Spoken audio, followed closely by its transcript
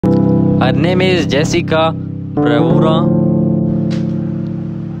Her name is Jessica Bravura.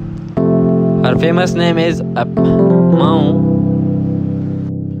 Her famous name is Mao.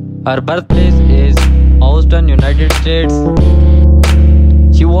 Her birthplace is Houston, United States.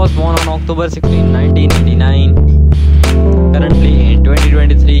 She was born on October 16, 1989. Currently in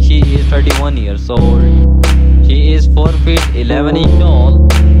 2023, she is 31 years old. She is 4 feet 11 inches tall.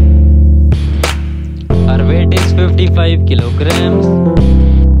 Her weight is 55 kilograms.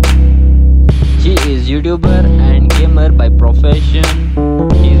 She is YouTuber and gamer by profession.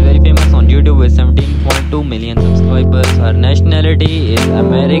 She is very famous on YouTube with 17.2 million subscribers. Her nationality is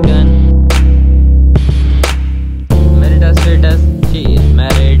American. Marital status, she is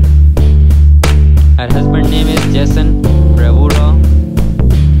married. Her husband name is Jason Bravura.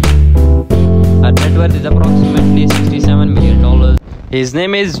 Her net worth is approximately $67 million. His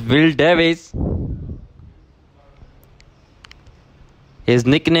name is Will Davis. His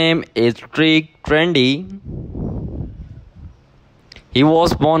nickname is Trendy. He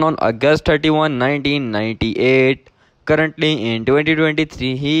was born on August 31, 1998. Currently in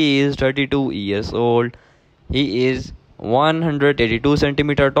 2023, he is 32 years old. He is 182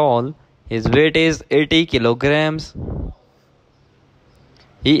 centimeters tall. His weight is 80 kilograms.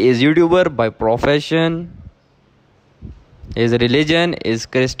 He is YouTuber by profession. His religion is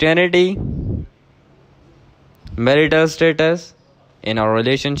Christianity. Marital status in our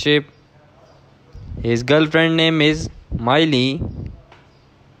relationship. His girlfriend name is Miley.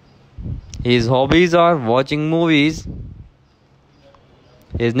 His hobbies are watching movies.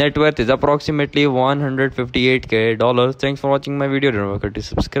 His net worth is approximately $158K. Thanks for watching my video. Don't forget to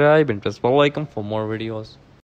subscribe and press bell icon for more videos.